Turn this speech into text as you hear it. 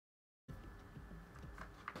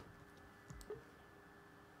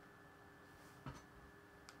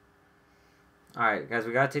Alright, guys,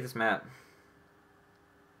 we gotta take this map.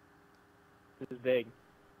 This is big.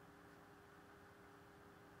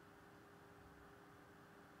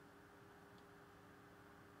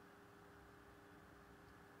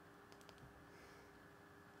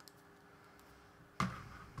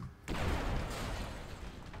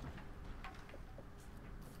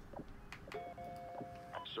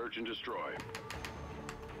 Search and destroy.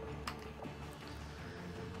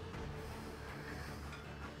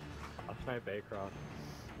 I'll snipe A cross.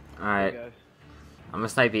 Alright. I'm gonna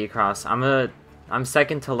snipe B cross. I'm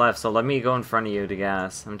second to left, so let me go in front of you to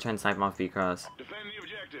gas. I'm trying to snipe him off B cross. Defend the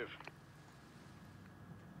objective.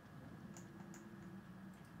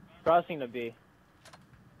 Crossing to B.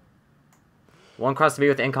 One cross to B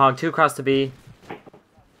with incog, two cross to B.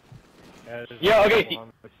 Yeah, okay.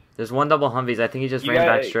 There's one double Humvees. I think he just You ran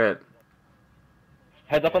got- back strip.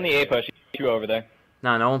 Heads up on the A push. Two over there.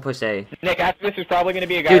 No, no one pushed A. Nick, after this is probably going to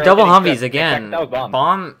be a guy. Dude, double rotating Humvees strip. again. That was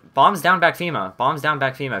bomb. Bomb's down back FEMA. Bomb's down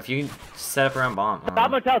back FEMA. If you can set up around bomb.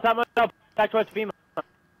 Top motel, back towards FEMA.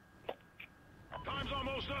 Time's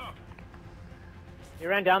almost up. He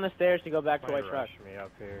ran down the stairs to go back to Might White Truck. rush me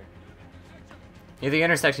up here. Near the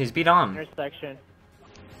intersection, he's beat on. Intersection.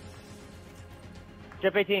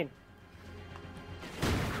 Strip 18.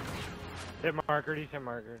 Hit marker, he's hit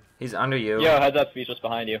marker. He's under you. Yo, heads up, speechless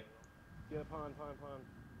behind you. Yeah, pawn.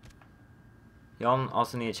 Y'all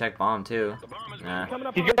also need to check bomb too. The bomb is Nah. Coming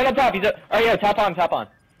up He's going up top. He's up. Oh yeah, top on.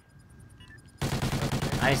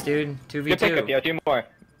 Nice, dude. Good pickup, 2v2. yo. Two more.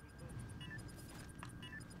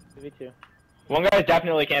 2v2. One guy's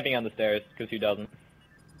definitely camping on the stairs, because who doesn't?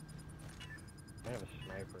 I have a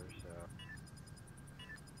sniper,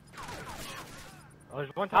 so. Oh, there's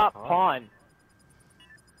one Top top pawn.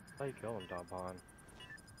 I thought you killed him, top pawn.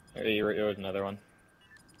 There was another one.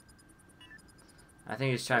 I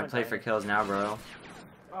think he's trying to play for kills now, bro.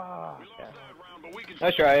 Oh, We lost that round, but we can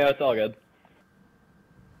Nice try, yeah, it's all good.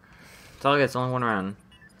 It's all good. It's only one round.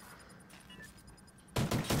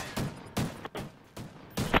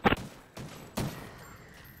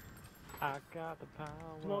 I got the power.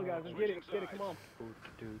 Come on, guys, get it, come on.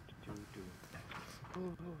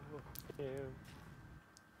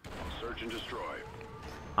 search and destroy.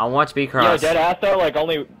 I'll watch B Yo, cross. dead ass though, like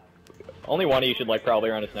only one of you should like probably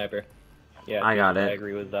run a sniper. Yeah, I got it. I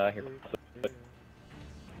agree with here.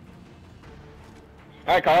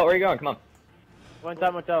 Alright, Kyle, where are you going? Come on. One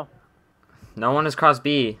top motel. No one has crossed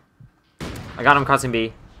B. I got him crossing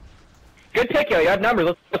B. Good pick, yo. You have numbers.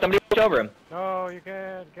 Let's let somebody push over him. No, you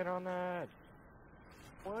can't get on that.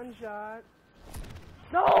 One shot.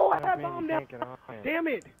 No, I That had means bomb you down. can't get on it. Damn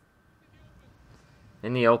it.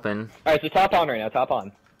 In the open. Alright, so top on right now. Top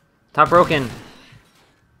on. Top broken.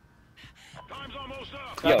 Time's almost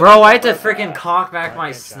up. Yo, Bro, I had to freaking cock back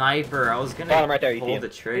my sniper. I was gonna Bottom right there, you see pull him. the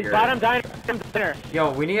He's trigger. bottom diner.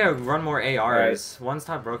 Yo, we need to run more ARs. One's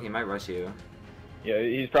top broken, he might rush you. Yeah,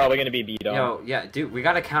 he's probably gonna be beat on. Yo, yeah, dude, we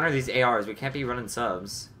gotta counter these ARs. We can't be running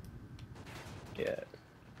subs. Yeah.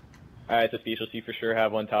 Alright, so Special, you for sure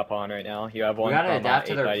have one top on right now. You have one We gotta from, adapt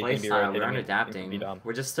to A their side, he's gonna be playstyle. We rotating aren't you. adapting. Beat on.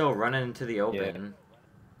 We're just still running into the open.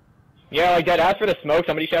 Yeah, like that. As for the smoke,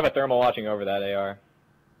 somebody should have a thermal watching over that AR.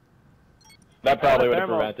 That probably would have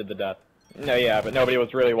thermal. prevented the death. No, yeah, but nobody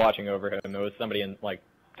was really watching over him. There was somebody in like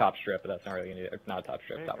top strip, but that's not really gonna do. Not top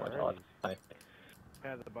strip, top one. It's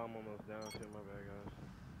Had the bomb almost down too, my bad,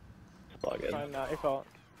 guys. all good. Fine, your fault.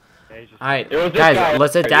 Yeah, he's just Alright, It was this guy. guys,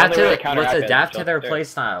 let's The adapt only way to to counteract let's it adapt is to their just-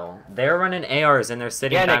 playstyle. They're running ARs and they're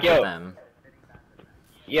sitting Yeah, back Nick, with yo. them.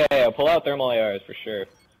 Yeah, pull out thermal ARs for sure.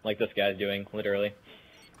 Like this guy's doing, literally.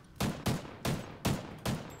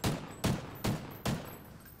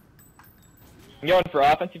 Going for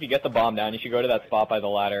offense, if you get the bomb down, you should go to that spot by the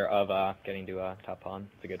ladder of getting to top pawn.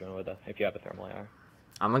 It's a good one with if you have a thermal AR.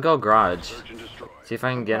 I'm gonna go garage. Search and destroy. See if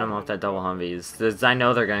I can get them off that double Humvees. 'Cause I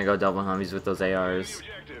know they're gonna go double Humvees with those The ARs.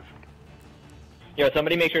 objective. Yeah,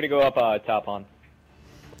 somebody make sure to go up top on.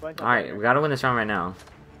 Alright, we gotta win this round right now.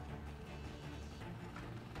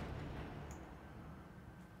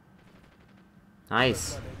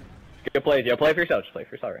 Nice. Good plays, yo. Play for yourself. Just play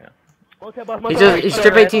for yourself right now. He's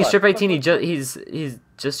strip 18, strip 18. He's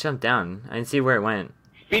just jumped down. I didn't see where it went.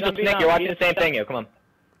 Speechless, Nick, you're watching the same thing, yo. Come on.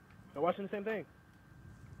 I'm watching the same thing.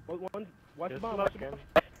 Watch the just bomb. looking.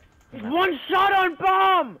 He's one shot on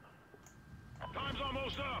bomb! Time's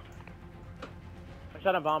almost up. One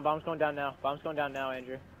shot on bomb. Bomb's going down now. Bomb's going down now,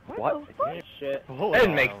 Andrew. What? Shit. Oh, That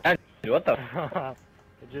didn't make sense. What the?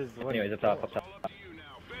 It just went. Anyways, up top, up top. All up to you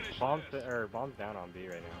now. Finish Bomb's down on B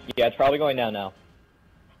right now. Yeah, it's probably going down now.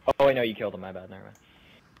 Oh, wait, no, you killed him. My bad. Never mind.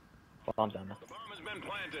 Bomb's down now. The bomb has been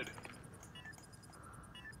planted.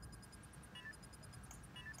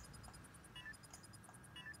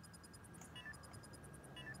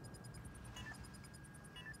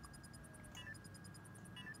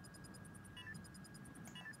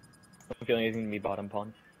 I'm feeling he's gonna be bottom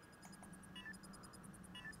pawn.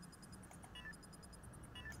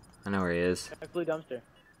 I know where he is. Blue dumpster.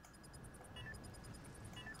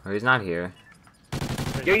 Oh, he's not here.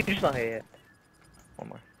 Yo, you just not hit it. One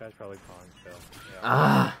more. Guy's probably pawn still. Yeah.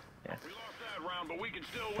 Ah. We lost that round, but we can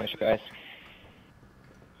still win. Nice, guys.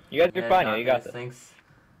 You guys are fine, yo. You got this. Thanks.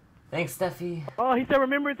 Thanks, Steffi. Oh, he said,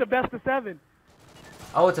 remember it's a best of 7.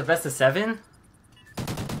 Oh, it's a best of 7?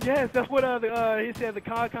 Yes, that's what he said. The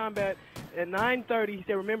COD combat at 9:30. He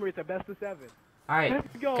said, remember it's a best of 7. All right, Let's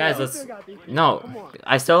go. guys. We Let's. still got these. Come No, on.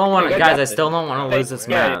 I still don't want to. Hey, Guys, I guys, still don't want to lose this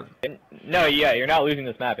Yeah, map. no, yeah, you're not losing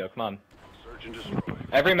this map, yo. Come on. Search and destroy.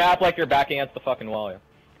 Every map like you're backing against the fucking wall, yo.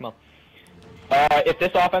 Come on. If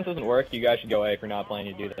this offense doesn't work, you guys should go A if you're not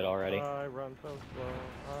planning to do that already. I run so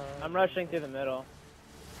slow. I'm rushing through the middle.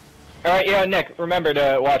 Alright, yeah, Nick, remember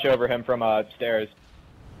to watch over him from stairs.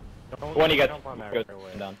 When he gets Jump on that goes right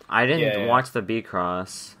away. down. I didn't Yeah, yeah. watch the B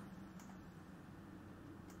cross.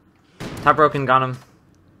 Top broken, got him.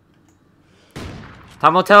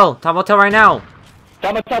 Top motel right now.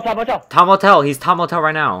 Top motel, top motel. Top motel, he's top motel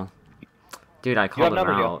right now. Dude, I called him have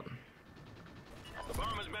numbers, out. The bomb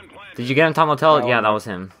has been planted. Did you get him top motel? No, Yeah, that no. was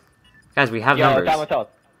him. Guys, we have Yo, numbers. top motel.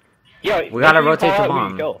 Yo, We gotta make sure you rotate call the out who you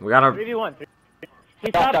bomb. kill. We gotta. 3v1.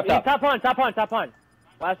 He's Top, top, top, he's top pawn, top pawn, top pawn.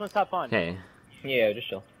 Last one's top pawn. Okay. Yeah, just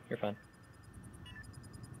chill. You're fine.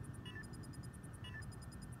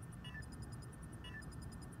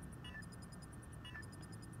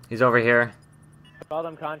 He's over here. Call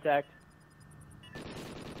them contact.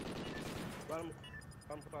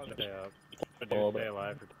 Stay up. But Hold dude, stay it.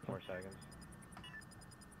 alive for 2 more seconds.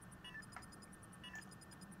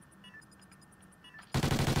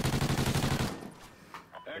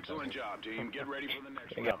 Excellent job, team. Get ready for the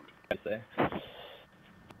next There you round. go. I'd say.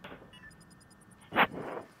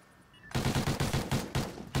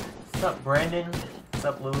 Sup, Brandon?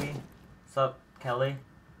 Sup, Louie? Sup, Kelly?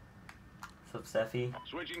 Sup, Steffi?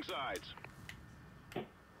 Switching sides.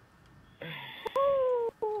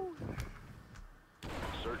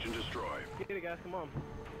 Search and destroy. Get it, guys. Come on.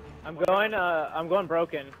 I'm going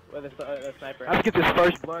broken with a sniper. Let's get this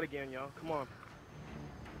first blood again, y'all. Come on.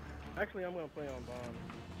 Actually, I'm gonna play on bomb.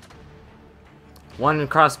 One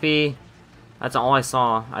cross B. That's all I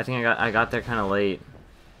saw. I think I got there kind of late.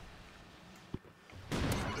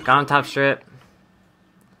 Got on top strip.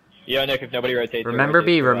 Yo, Nick, if nobody rotates, you Remember rotate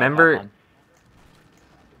B, to, remember- top one.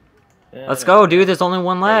 Yeah, Let's yeah. go, dude. There's only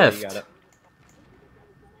one Yeah, left. you got it.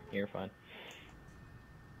 You're fine.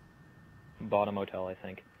 Bottom hotel, I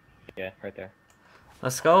think. Yeah, right there.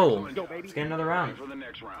 Let's go. Go, baby. Let's get another Ready round. for the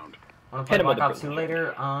next round. Wanna Hit play him with Black the Ops 2 privilege. later?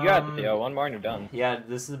 You got this, yo. One more and you're done. Yeah,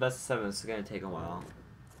 this is the best of 7. It's gonna take a while.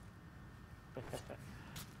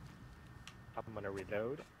 I'm gonna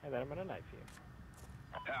reload, and then I'm gonna knife you.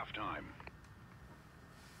 Halftime.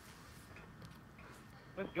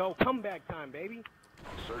 Let's go. Comeback time, baby.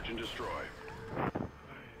 Search and destroy. I'm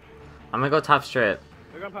gonna go top strip.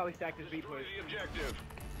 We're gonna probably stack this B push. The objective.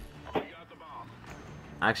 We got the bomb.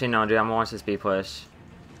 Actually, no, dude. I'm gonna watch this B push.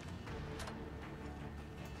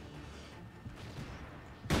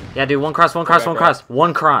 Yeah, dude. One cross, one cross, one cross.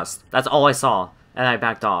 One cross. That's all I saw. And I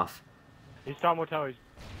backed off. He's top motel. He's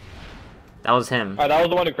That was him. Alright, that was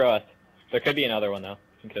the one who crossed. There could be another one, though.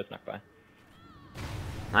 You could have snuck by.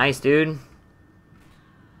 Nice, dude.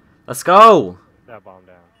 Let's go. that bomb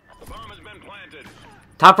down. The bomb has been planted.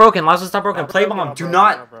 Top broken. Last one's top broken. Top Play broken, bomb. top Do broken,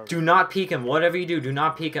 not, top broken. do not peek him. Whatever you do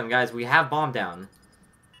not peek him, guys. We have bomb down.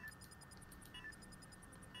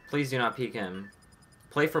 Please do not peek him.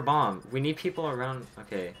 Play for bomb. We need people around.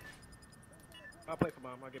 Okay. I'll play for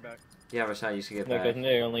bomb. I'll get back. You have a shot. You should get Like, back. doesn't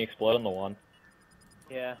it only explode on the one?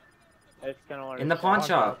 Yeah. I just kind of wanted In to the pawn check.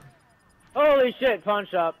 shop. Holy shit, pawn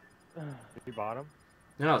shop. Did you bottom?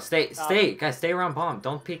 No, stay, guys. Stay around bomb.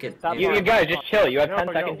 Don't peek it. Stop You guys, just chill. You have 10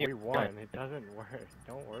 No, seconds we here. won. It doesn't work.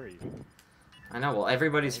 Don't worry. I know. Well,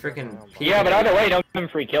 everybody's freaking. peeking. Yeah, but either way, don't give him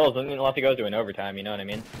free kills unless it goes to an overtime, you know what I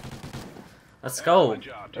mean? Let's go. Excellent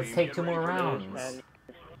job, Let's team. take Get 2 more ready for the rounds. next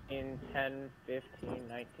 10, 15, 10, 15,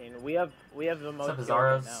 19. We have the most What's up, kills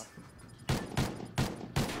right Bizarros? now.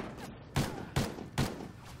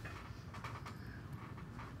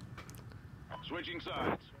 Switching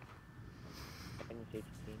sides. 10, 15,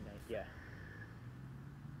 19. Yeah.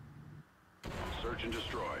 Search and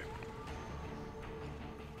destroy.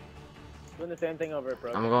 Doing the same thing over at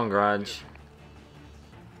broken. I'm going garage.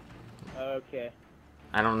 Okay.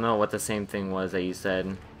 I don't know what the same thing was that you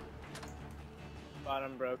said.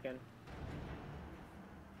 Bottom broken.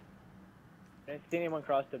 I didn't see anyone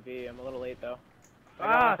cross to B. I'm a little late though. I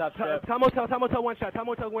got one top strip. Tom Motel one shot. Tom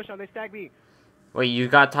Motel one shot. They stack B. Wait, you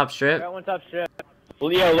got top I strip? got one top strip.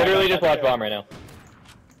 Well, yeah, literally just watch bomb right now.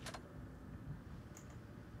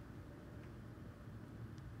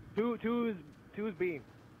 Two is B.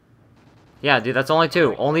 Yeah, dude, that's only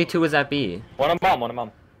 2. Only 2 is at B. One on bomb, one on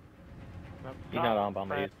bomb. Nope, He's not on bomb,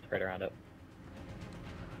 but he's right around it.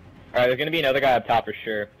 Alright, there's gonna be another guy up top for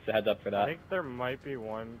sure, so heads up for I that. think there might be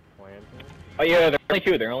one planted. Oh yeah,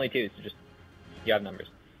 they're only two, so just, you have numbers.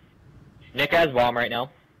 Nick has bomb right now.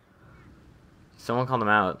 Someone called him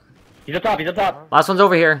out. He's up top, he's up top! Last one's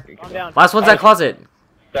over here. I'm down. Last one's at closet.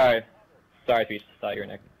 Sorry, Peach, thought you were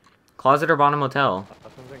Nick. Closet or bottom motel.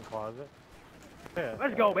 Last one's in closet. Yeah.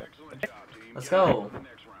 Let's go, baby. Excellent job, team. Let's Get ready go. for the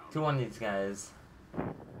next round. 2 on these guys.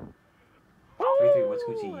 Woo! 3-3, what's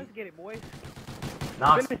Gucci? Let's get it, boys.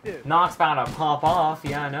 Knox, Finish this. Knox about to pop off.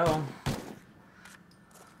 Yeah, I know.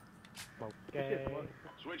 Okay.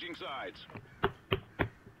 Switching sides.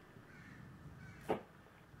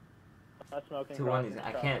 Not smoking. 2 on these.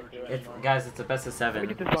 I crossing, can't. doing It's it. guys. It's a best of 7. Let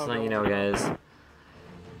me get this Just bomb letting you know, going. guys.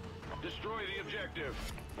 Destroy the objective.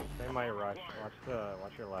 They might rush.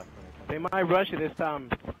 Watch your left one. They might rush it this time.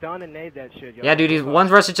 Stun and nade that shit, yo. Yeah, dude. One's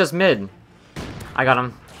rushing just mid. I got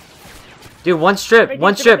him. Dude, one strip.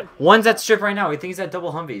 One strip. One's at strip right now. He thinks he's at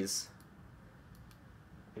double Humvees.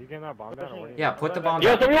 Are you getting that bomb down? Or what are you Yeah, doing? put the bomb Yo,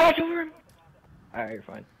 down. somebody watch over him! Alright, you're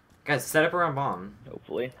fine. Guys, set up around bomb.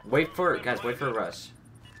 Hopefully. Wait for it, guys. Wait for a rush.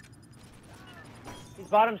 He's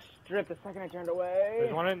bottom strip the second I turned There's away.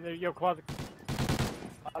 one in your closet.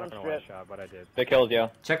 Bottom I'm gonna strip. one shot, but I did. They killed you.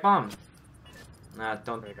 Check bomb. Nah,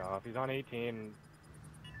 don't. Break off. He's on 18.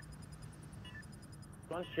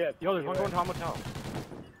 One strip. Yo, there's one going Tom Motel.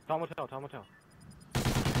 Tom Motel.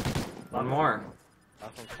 One more.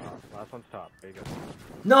 Last one's top. Last one's top. There you go.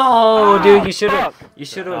 No, dude. You should have. You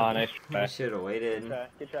should Oh, have. nice try. You should have waited. Good try.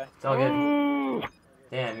 Good try. It's all good. Ooh.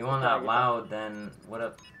 Damn, you on that loud? Then what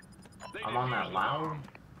up? They I'm on defused that the loud. I bomb. don't know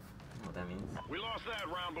what that means. We lost that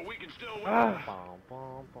round, but we can still win. Ah. Bom,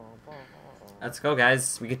 bom, bom, bom, bom. Let's go,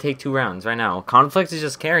 guys. We could take 2 rounds right now. Conflict is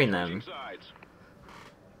just carrying Switching them. sides.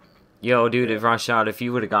 Yo, dude, if Rush shot, if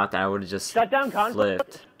you would have got that, I would have just Shut down conflict.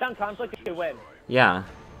 flipped. Shut down conflict if you win. Yeah.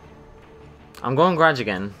 I'm going garage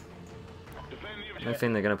again. Defend the I objective.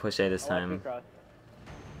 think they're gonna push A this I want time. cross.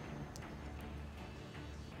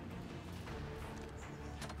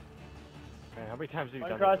 Man, how many times have you One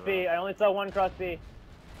done cross this? B. I only saw one cross B.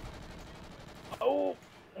 Oh,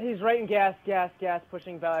 he's right in gas,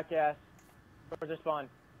 pushing back gas. Where's their spawn?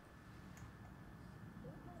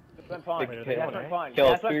 Went pawn. Big Gas kill. went pawn.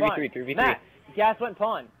 Kill, Gas went pawn. 3v3, 3v3. Matt, gas went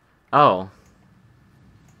pawn. Oh.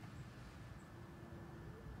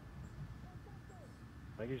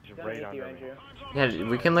 I think he's just Done right with you, under me. Andrew. Yeah,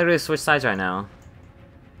 we can literally switch sides right now.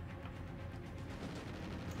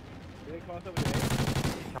 Did they cross over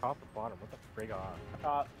the Top, bottom. What the frig off?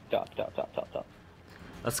 Top. Top.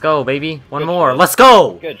 Let's go, baby. One Good more. shit. Let's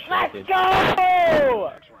go! Good shit, Let's dude.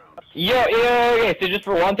 go! Yo, okay, so just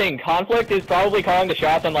for one thing, Conflict is probably calling the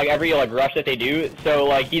shots on, like, every, like, rush that they do, so,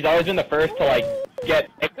 like, he's always been the first to, like, get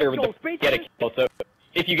a kill, so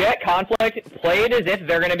if you get Conflict, play it as if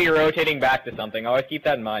they're gonna be rotating back to something, always keep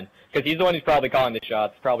that in mind, because he's the one who's probably calling the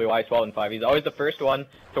shots, probably why he's 12 and 5, he's always the first one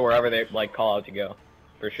to wherever they, like, call out to go,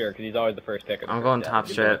 for sure, because he's always the first pick. I'm going top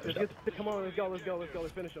strip. Come on, let's go,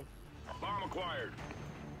 let's finish them. Bomb acquired.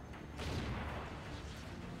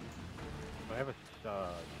 I have a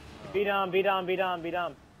Be dumb.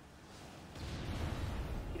 B-Dom's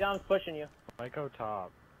pushing you. might go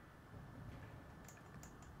top.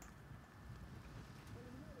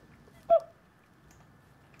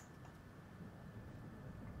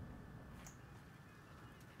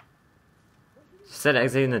 Said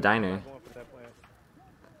exiting the diner. Going for that plan.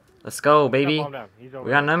 Let's go, Got baby. bomb down. He's over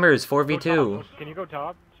We got there. numbers. Go 4v2. top. Can you go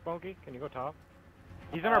top, Spunky? Can you go top?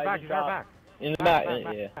 He's in our back. he's He's in our top. back. In the back, Back,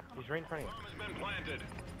 back, yeah. back. He's right in front of you. Bomb has been planted.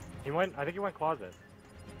 He went. I think he went closet.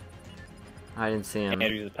 I didn't see him.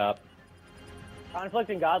 Andrew's the top. Conflict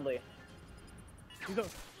and godly. He's a,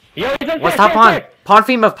 Yo, he's on What's check, top pawn? check, check. Pawn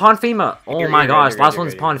FEMA. Oh You're my good, gosh, you're last good,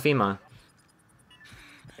 one's you're pawn FEMA.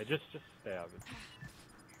 Hey, just stay out of it.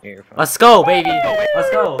 Yeah, you're fine. Let's go, baby.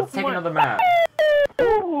 Let's go. Let's take another map.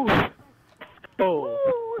 Ooh. Ooh,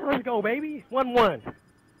 let's go, baby. 1-1.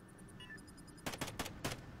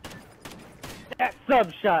 That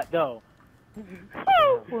sub shot though.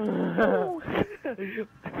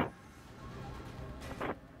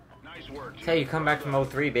 Nice work. Hey, you come back from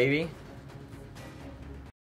 03, baby.